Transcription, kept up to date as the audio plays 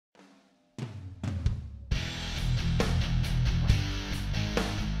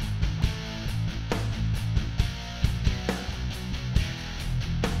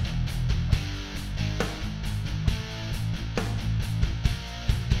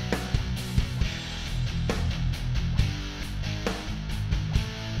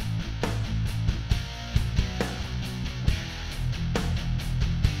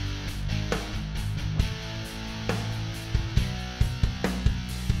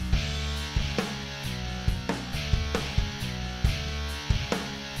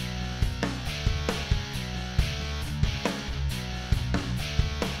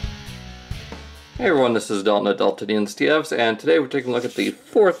Hey everyone, this is Dalton at Daltonians TFs, and today we're taking a look at the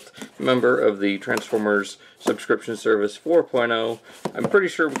fourth member of the Transformers subscription service 4.0. I'm pretty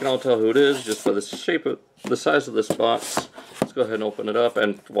sure we can all tell who it is just by the shape of the size of this box. Let's go ahead and open it up,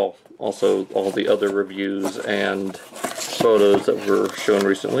 and well, also all the other reviews and photos that were shown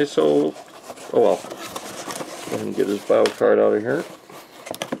recently. So, oh well, go ahead and get his bio card out of here.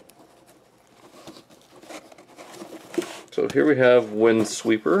 So here we have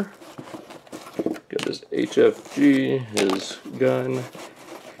Windsweeper. Got his HFG, his gun,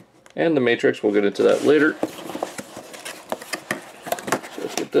 and the Matrix. We'll get into that later. So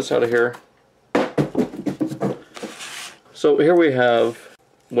let's get this out of here. So here we have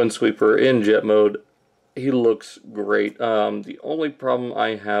Windsweeper in jet mode. He looks great. The only problem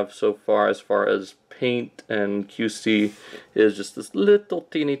I have so far as paint and QC is just this little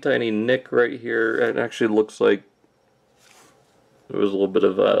teeny tiny nick right here. It actually looks like there was a little bit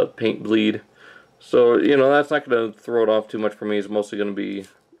of a paint bleed. So, you know, that's not going to throw it off too much for me. It's mostly going to be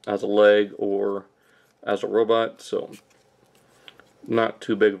as a leg or as a robot, so not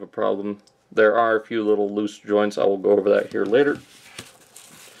too big of a problem. There are a few little loose joints. I will go over that here later.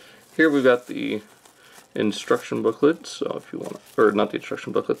 Here we've got the instruction booklet, so if you want to, or not the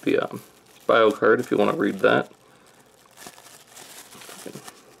instruction booklet, the bio card, if you want to read that.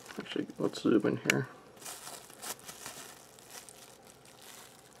 Actually, let's zoom in here.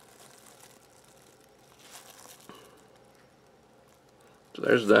 So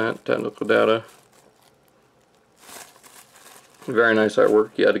there's that, technical data. Very nice artwork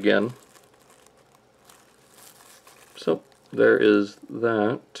yet again. So there is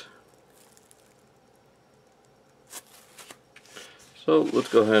that. So let's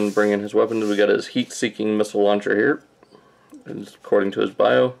go ahead and bring in his weapons. We got his heat-seeking missile launcher here, according to his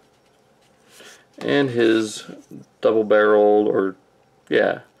bio. And his double-barreled, or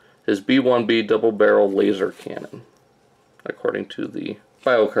yeah, his B1B double-barrel laser cannon, according to the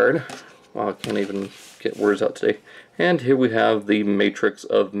bio card. Wow, I can't even get words out today. And here we have the Matrix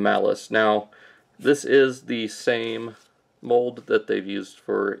of Malice. Now, this is the same mold that they've used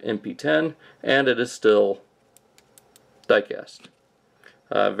for MP10, and it is still die-cast.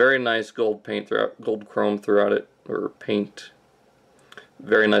 Very nice gold paint throughout, gold chrome throughout it, or paint.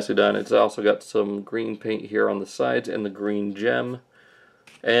 Very nicely done. It's also got some green paint here on the sides and the green gem.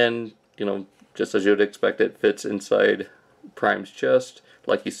 And, you know, just as you'd expect, it fits inside Prime's chest,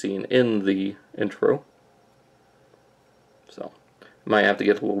 like you've seen in the intro. So, might have to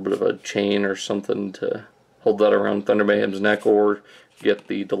get a little bit of a chain or something to hold that around Thunder Mayhem's neck, or get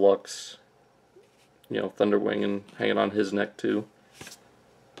the deluxe, you know, Thunderwing and hang it on his neck too.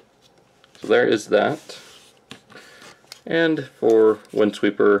 So there is that. And for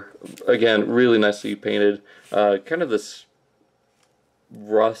Windsweeper, again, really nicely painted. Kind of this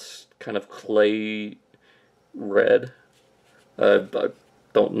rust, kind of clay red. I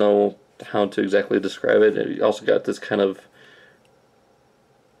don't know how to exactly describe it. It also got this kind of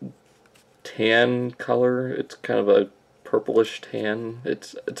tan color. It's kind of a purplish tan.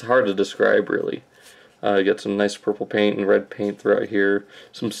 It's hard to describe, really. You got some nice purple paint and red paint throughout here.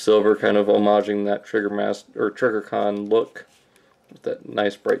 Some silver, kind of homaging that TriggerCon look with that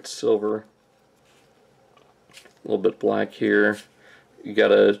nice bright silver. A little bit black here. You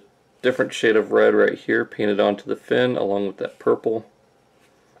got a different shade of red right here painted onto the fin along with that purple.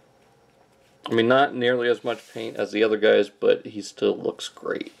 I mean, not nearly as much paint as the other guys, but he still looks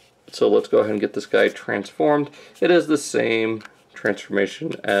great. So let's go ahead and get this guy transformed. It is the same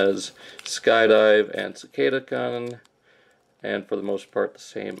transformation as Skydive and Cicada Gun, and for the most part the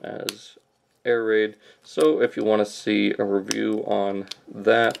same as Air Raid. So if you want to see a review on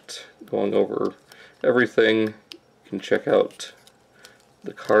that, going over everything, you can check out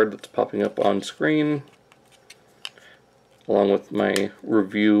the card that's popping up on screen, along with my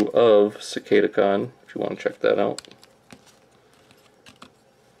review of CicadaCon, if you want to check that out.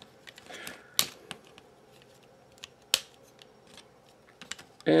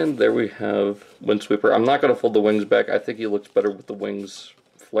 And there we have Windsweeper. I'm not going to fold the wings back. I think he looks better with the wings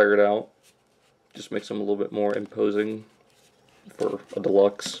flared out. Just makes him a little bit more imposing for a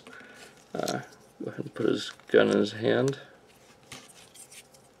deluxe. Go ahead and put his gun in his hand.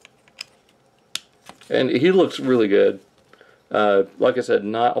 And he looks really good. Like I said,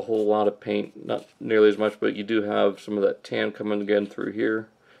 not a whole lot of paint, not nearly as much, but you do have some of that tan coming again through here.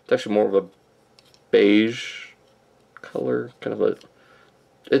 It's actually more of a beige color, kind of a...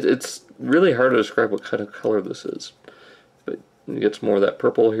 It's really hard to describe what kind of color this is, but you get some more of that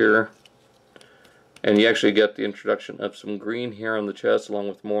purple here, and you actually get the introduction of some green here on the chest, along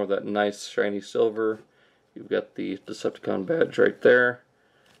with more of that nice shiny silver. You've got the Decepticon badge right there,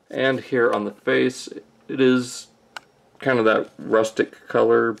 And here on the face, it is kind of that rustic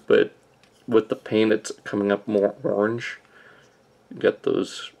color, but with the paint it's coming up more orange. You got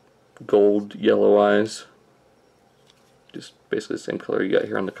those gold yellow eyes. Just basically the same color you got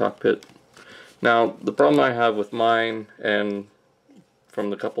here on the cockpit. Now, the problem I have with mine, and from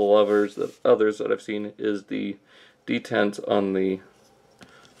the couple of others that I've seen, is the detents on the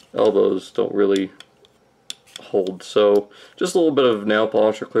elbows don't really hold. So just a little bit of nail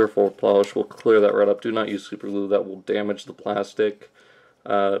polish or clear forward polish will clear that right up. Do not use super glue, that will damage the plastic.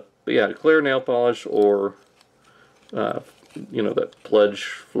 But yeah, clear nail polish or you know, that Pledge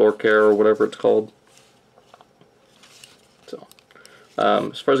floor care or whatever it's called. So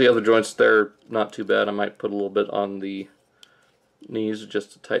as far as the other joints, they're not too bad. I might put a little bit on the knees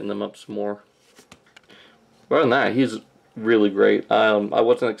just to tighten them up some more. But other than that, he's really great. I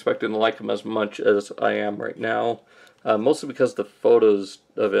wasn't expecting to like him as much as I am right now, mostly because the photos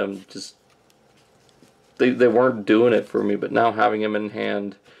of him just they weren't doing it for me, but now having him in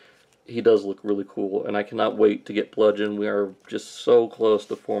hand, he does look really cool, and I cannot wait to get Bludgeon. We are just so close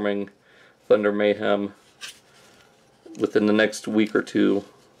to forming Thunder Mayhem. Within the next week or two,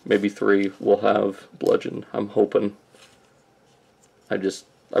 maybe 3, we'll have Bludgeon, I'm hoping.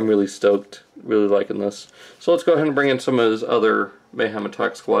 I'm really stoked, really liking this. So let's go ahead and bring in some of his other Mayhem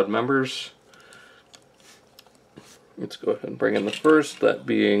Attack Squad members. Let's go ahead and bring in the first, that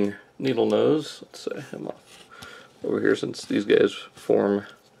being Needle Nose. Let's set him off over here since these guys form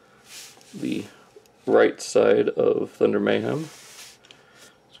the right side of Thunder Mayhem.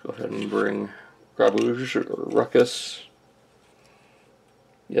 Let's go ahead and bring Grabouge or Ruckus.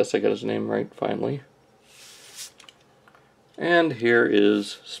 Yes, I got his name right, finally. And here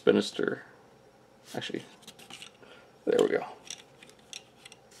is Spinister. Actually, there we go.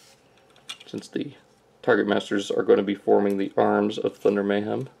 Since the Target Masters are going to be forming the arms of Thunder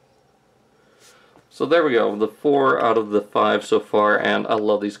Mayhem. So there we go, the 4 out of the 5 so far, and I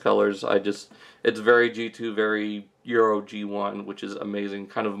love these colors. It's very G2, very Euro G1, which is amazing.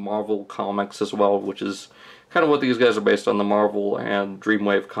 Kind of Marvel comics as well, which is kind of what these guys are based on, the Marvel and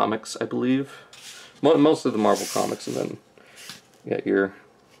Dreamwave comics, I believe. Mostly the Marvel comics, and then you got your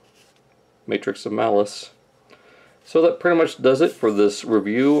Matrix of Malice. So that pretty much does it for this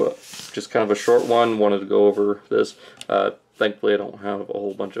review. Just kind of a short one. Wanted to go over this. Thankfully I don't have a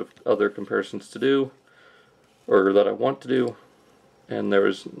whole bunch of other comparisons to do, or that I want to do, and there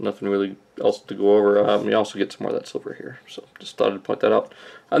was nothing really else to go over. You also get some more of that silver here, so just thought I'd point that out.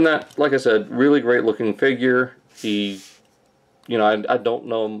 And that, like I said, really great looking figure. He, you know, I don't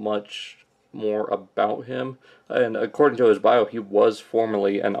know much more about him, and according to his bio, he was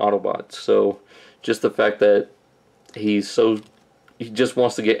formerly an Autobot, so just the fact that he just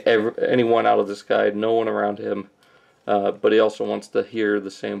wants to get anyone out of this guy, no one around him, but he also wants to hear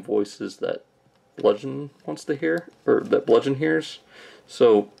the same voices that Bludgeon wants to hear, or that Bludgeon hears.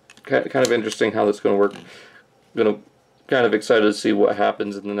 So kind of interesting how that's going to work. Kind of excited to see what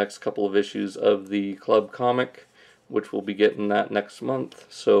happens in the next couple of issues of the Club comic, which we'll be getting that next month.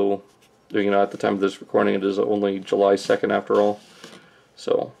 So, you know, at the time of this recording, it is only July 2nd after all.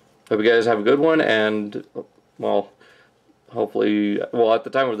 So hope you guys have a good one, and well, hopefully, well, at the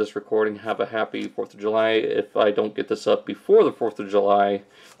time of this recording, have a happy 4th of July. If I don't get this up before the 4th of July,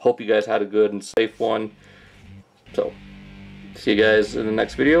 hope you guys had a good and safe one. So, see you guys in the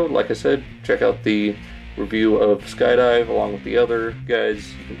next video. Like I said, check out the review of Skydive along with the other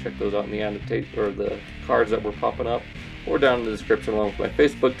guys. You can check those out in the annotate or the cards that were popping up, or down in the description along with my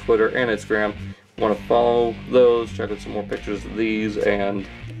Facebook, Twitter, and Instagram. Want to follow those, check out some more pictures of these and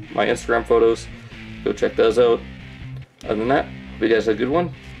my Instagram photos. Go check those out. Other than that, hope you guys had a good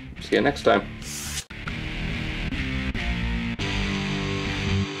one. See you next time.